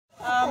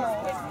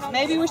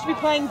Maybe we should be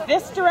playing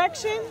this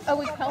direction? Oh,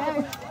 we call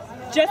him.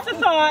 Just a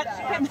thought,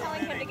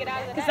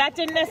 because that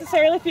didn't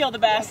necessarily feel the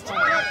best.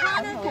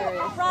 Ty,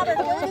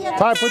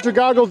 put your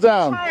goggles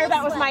down.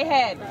 That was my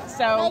head,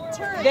 so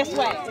this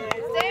way.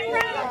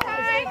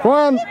 Come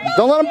on,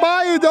 don't let him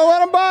buy you, don't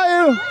let him buy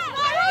you.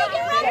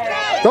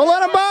 Don't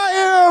let him buy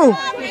you.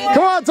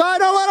 Come on, Ty,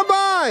 don't let him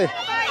buy.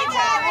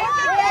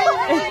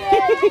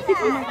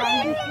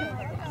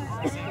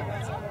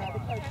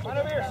 Right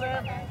over here,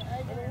 Sam.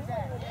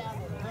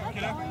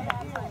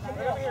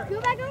 Go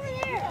back over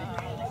there.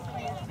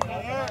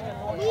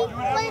 We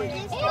went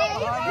this way.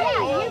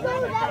 Yeah, you go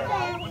that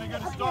way. When they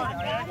get started,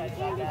 man.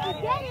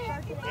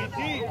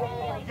 18, you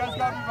guys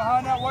got to be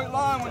behind that white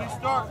line when they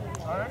start.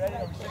 All right?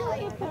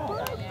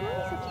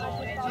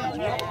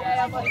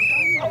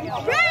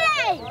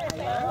 Ready!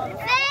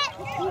 Set!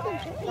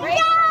 Go!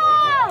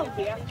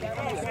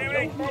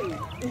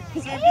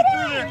 Sam, get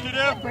through there,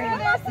 kiddo.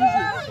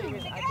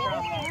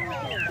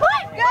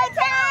 Go,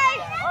 Ty!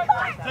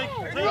 Chase,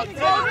 get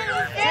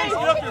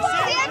up there.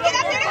 Sam, get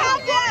up there to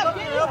help him.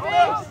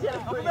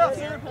 Help him out,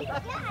 Sam.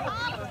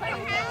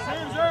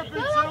 Sam's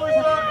open, so he's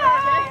not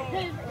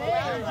there.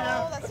 There you go.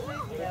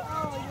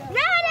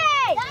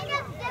 Ready!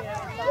 Set!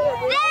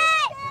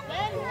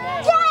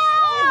 Go!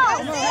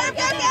 Sam,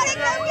 go get it,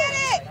 go get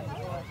it!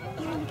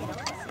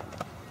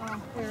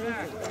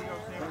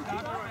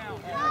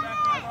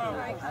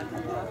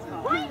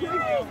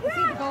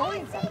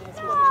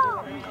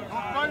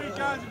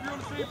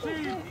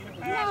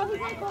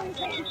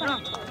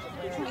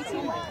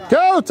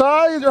 Go,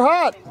 Ty, you're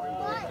hot.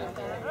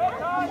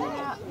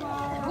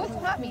 What's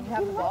hot mean?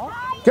 Have the ball?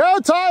 Go,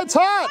 Ty, it's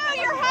hot.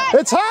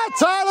 It's hot,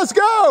 Ty, let's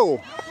go.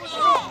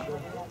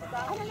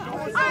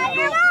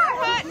 You're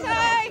hot,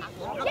 Ty!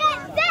 Get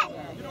set!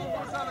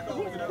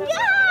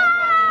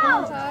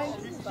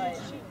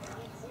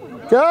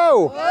 Go!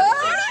 Go.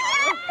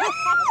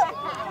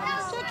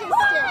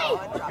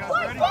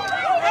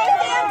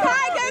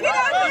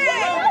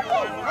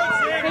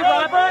 Hey,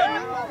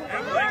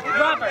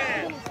 Robert.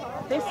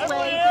 This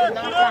way,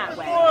 not that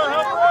way.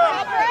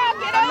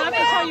 I'm not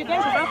going to tell you again,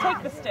 because I'll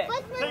take the stick. Go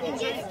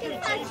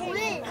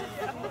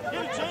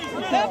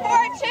for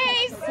it,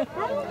 Chase! Go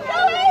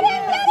ahead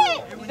and get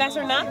it! You guys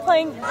are not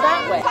playing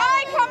that way.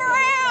 Ty, come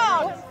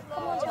around!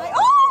 Oh!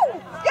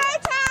 Go,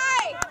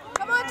 Ty!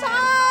 Come on,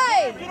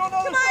 Ty! Come on,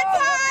 Ty!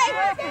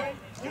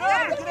 Get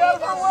out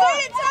of her way!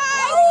 Get it, Ty!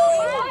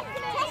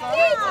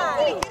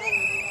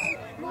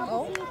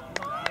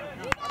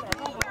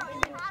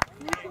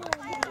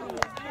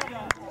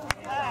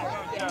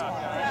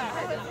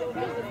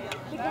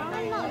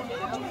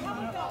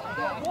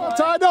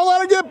 Ty, don't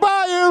let him get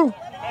by you.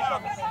 Back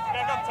up,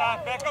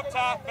 Ty. Back up,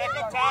 Ty. Back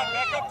up, Ty.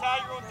 Back up, Ty.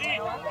 You're going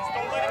deep. Just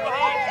don't let him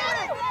behind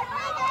you.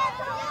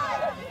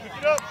 Pick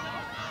it up.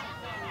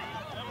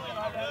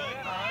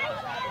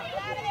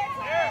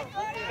 Yeah.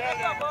 Get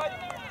out there.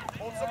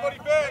 Hold somebody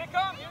back.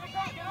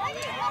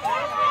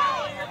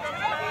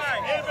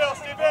 Annabelle,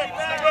 stay back.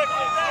 Stay back.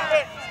 Stay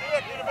back. Stay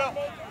back, Annabelle.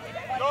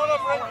 Going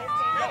up, right?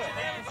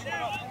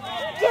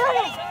 Get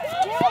it!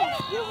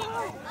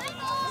 As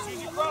soon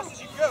as you cross it,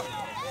 you go. As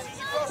soon as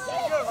you cross it,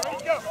 you go. Ready?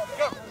 Go.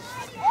 Go.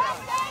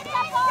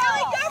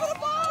 Kelly, go with the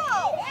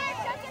ball!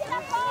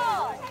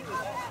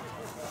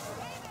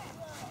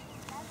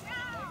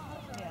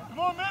 Come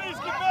on, Minnie's,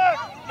 get back.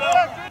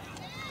 Back.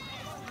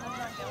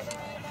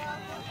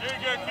 There you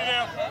go,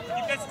 kiddo.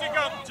 Keep that stick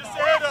up. Just the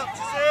head up. Just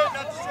the head,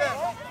 not the chest.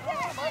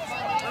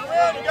 Turn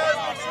around, you guys.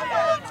 Make sure you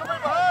don't let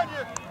somebody behind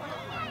you.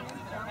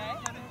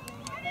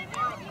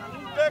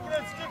 Back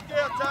that stick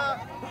down, Ty.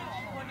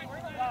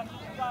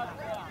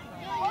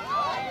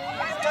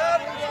 He's got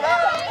it. He's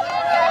got it.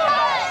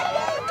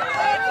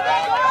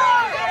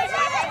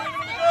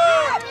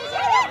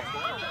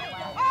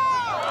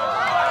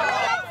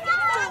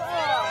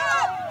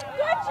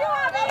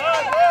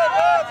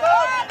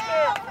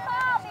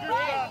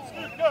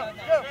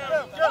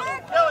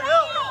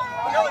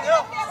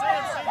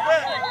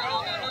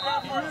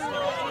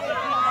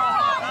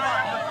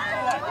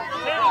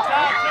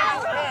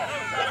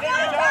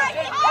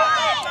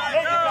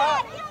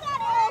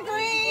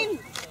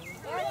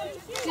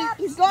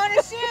 He's going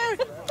to shoot!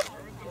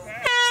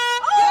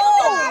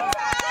 Oh!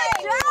 Good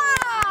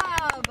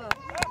job!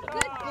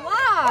 Good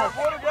block!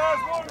 Water,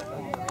 guys, water!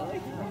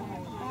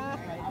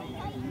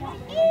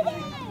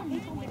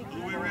 All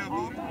the way around,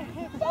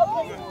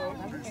 Bobby.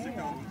 Stick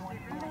on.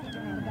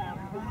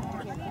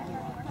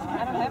 I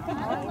don't have to.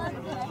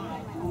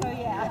 So,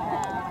 yeah.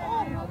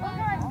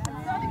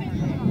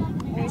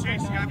 Hey,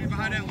 Chase, you gotta be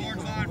behind that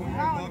large line for one,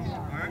 Bobby.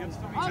 All right? Good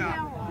job.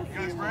 You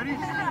guys ready? You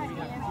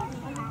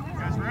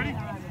guys ready?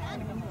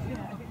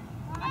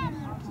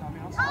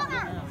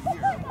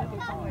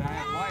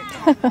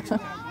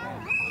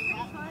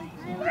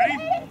 Ready?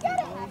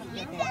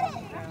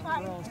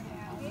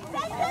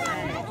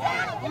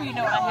 Oh, you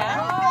know what I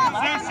have?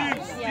 Possession.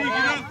 Steve,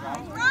 get up.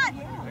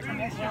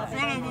 In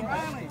front of him.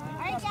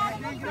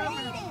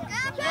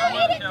 Go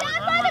eat it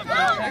down by the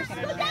goal!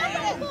 Go down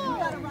by the goal!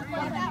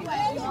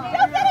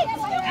 Go get it!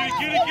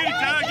 Get it,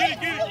 Ty. Get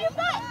it.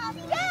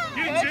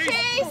 Get it, Chase.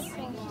 Chase.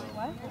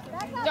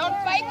 Don't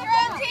fight your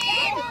own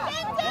team.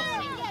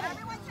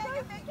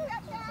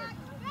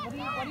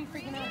 What are you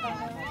freaking out about?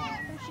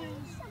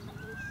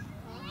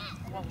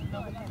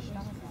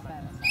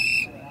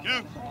 Go.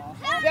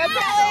 Go,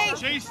 Kelly.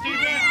 Chase, stay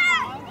back.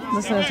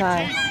 Listen to Ty.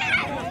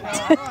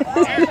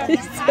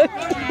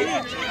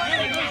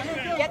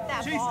 Get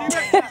that ball.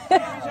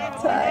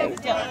 Ty.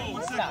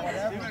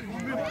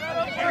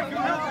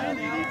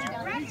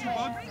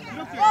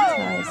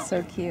 Ty is so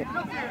cute. Go.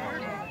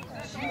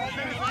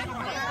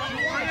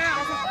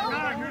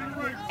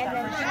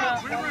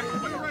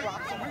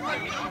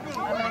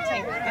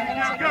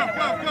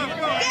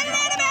 Get it,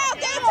 Annabelle.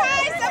 Get it, Ty.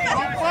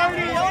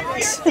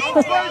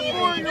 Somebody.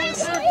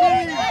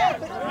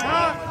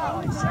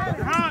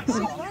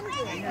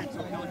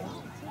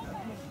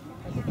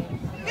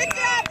 Good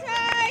job,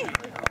 Ty.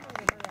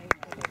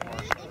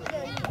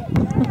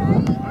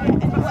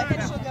 And what? Then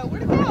she'll go. Where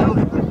to go?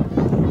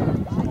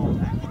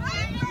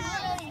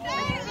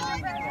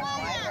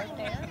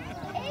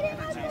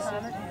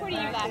 What are you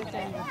laughing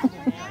at?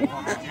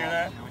 Hear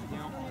that?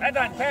 That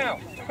doesn't count.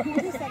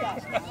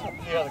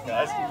 The other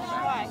guys.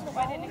 Why?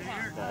 Why didn't it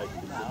count?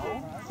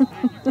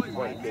 The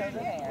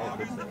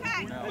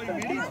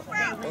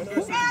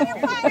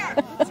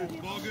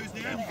ball goes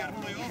down, you gotta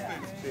play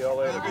offense.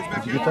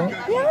 Did you get that?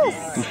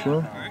 Yes. You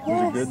sure? Yes.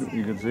 Was it good?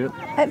 You can see it?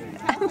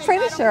 I'm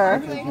pretty sure.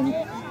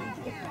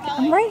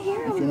 I'm right If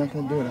you're here. not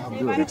going to do it, I'll do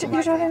it.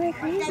 You're driving me Are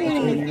crazy. you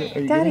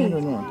getting Daddy, it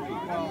or not?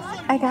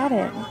 I got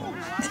it.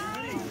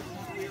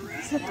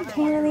 It's a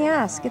pain in the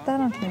ass. Get that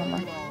on camera.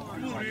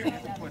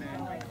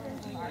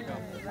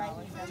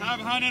 Tie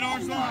behind that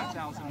orange line.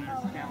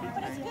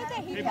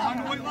 Hey, behind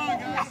the white line,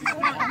 guys. Go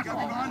behind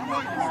the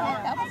white.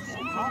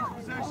 Start.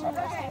 Possession.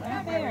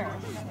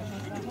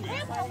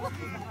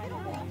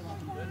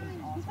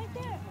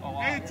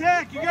 Hey,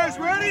 attack. You guys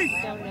ready?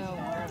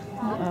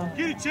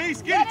 Get it,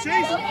 Chase. Get it,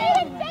 Chase.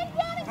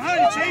 Behind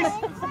it, Chase.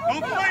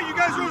 Don't fight. You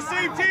guys are on the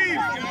same team.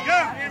 Go.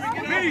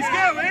 Minnie's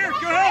go. Eric,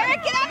 go help.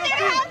 Eric, get up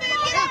there. Help him.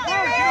 Get up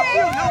there. Get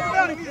upfield. Help him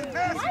out and get the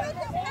pass.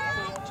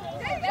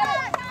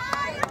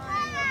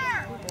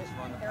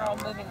 They're all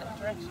moving this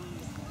direction.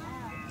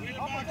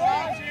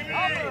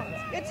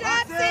 Good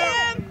job,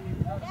 Sam.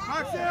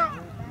 Box out.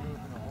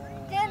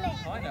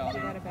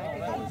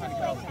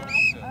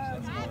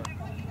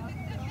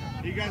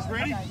 You guys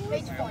ready?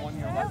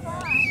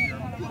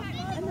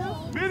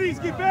 Minnie's,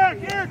 get back!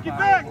 Eric, get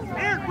back!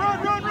 Eric, run!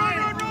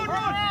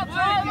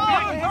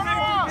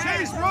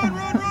 Chase, run!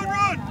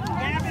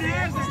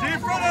 Stay in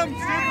front of him!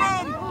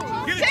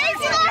 Get it, Chase,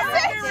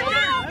 Chase!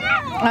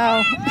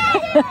 Oh.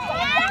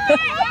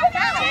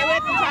 Stay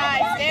with him, Ty.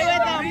 Stay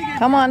with him.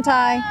 Come on,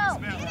 Ty.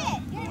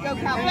 Go,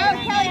 Kelly. Go,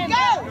 Kelly.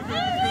 Go.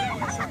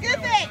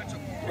 Scoop it.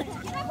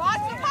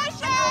 Lots of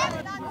push-up.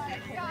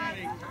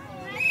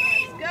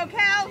 Go,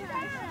 Cal.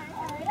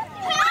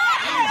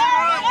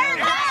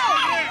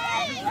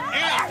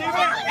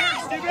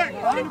 Stay back!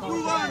 Find the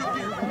blue line up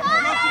here. Go up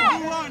to the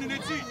blue line and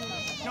that's it.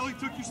 Kelly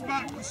took your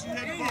spot when she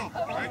had the ball.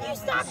 All right? As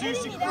soon as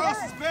she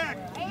crosses back,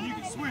 you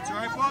can switch, all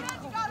right, bud?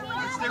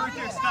 Stay right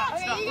there. Stop.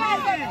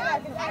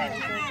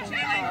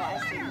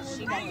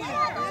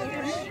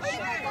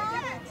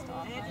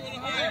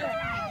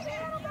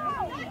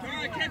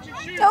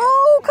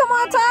 Oh, come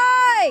on,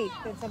 Ty.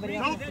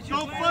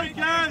 Don't fight,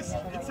 guys.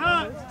 It's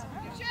hot.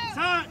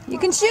 You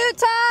can shoot,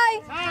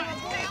 Ty.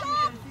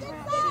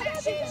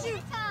 Get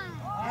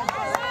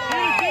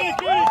it.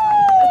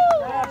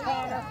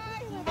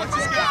 Watch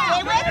this guy.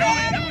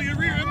 Emily, your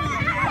rear.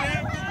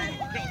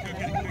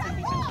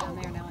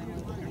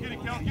 Get it,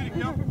 Cal.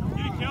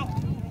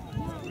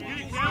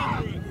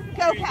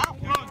 Go, Cal.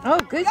 Oh,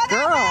 good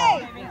girl.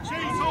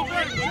 Chase, hold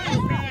back.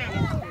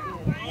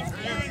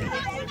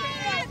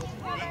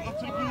 Up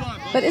to the blue line.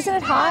 But isn't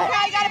it hot?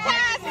 Okay, you got to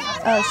pass.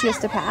 Oh, she has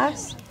to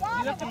pass?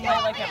 You have to play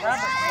like at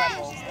Robert's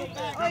level.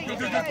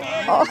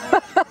 Oh.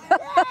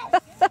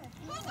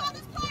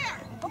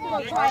 Go,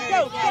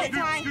 get it,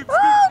 Ty.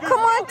 Oh, come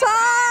on,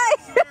 Ty.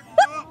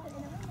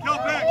 Go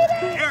back.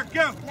 Eric,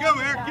 go,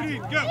 Eric, get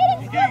in, go.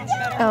 Engage.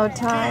 Oh,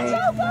 Ty.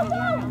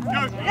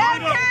 Go,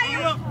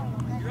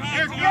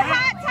 Eric, You're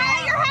hot, Ty.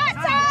 You're hot,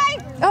 Ty.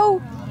 Oh.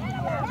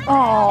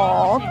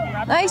 Oh,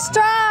 nice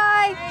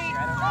try.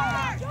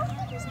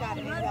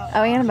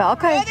 Oh, Annabelle,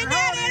 okay. To the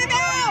net,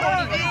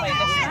 Annabelle.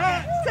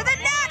 To the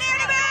net,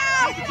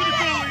 Annabelle. To the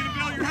goal,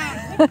 Annabelle, you're hot.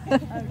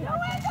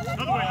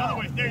 Other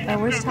way, there you Oh,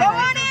 where's Go Ty?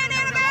 on in,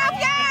 Annabelle.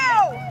 Go.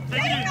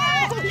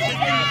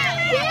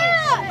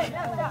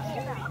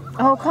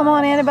 Oh, come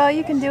on, Annabelle,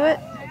 you can do it.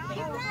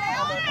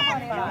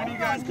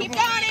 Keep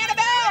going,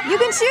 Annabelle. You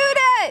can shoot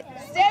it.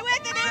 Stay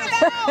with it,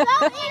 Annabelle.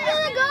 Go into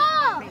the goal.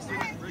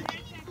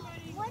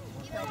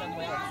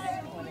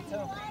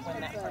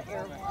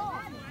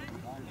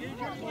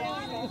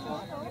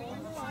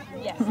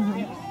 Yes.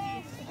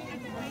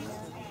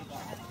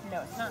 No,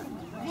 it's not.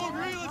 Come on,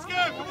 Marie, let's go,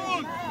 come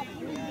on.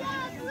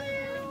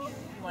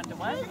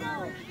 1-1.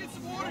 Get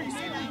some water, you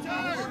seem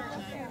tired.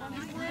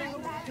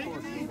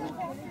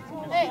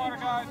 Hey,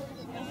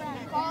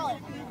 call it.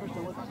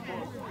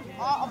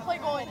 I'll play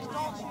goalie.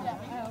 Don't shoot.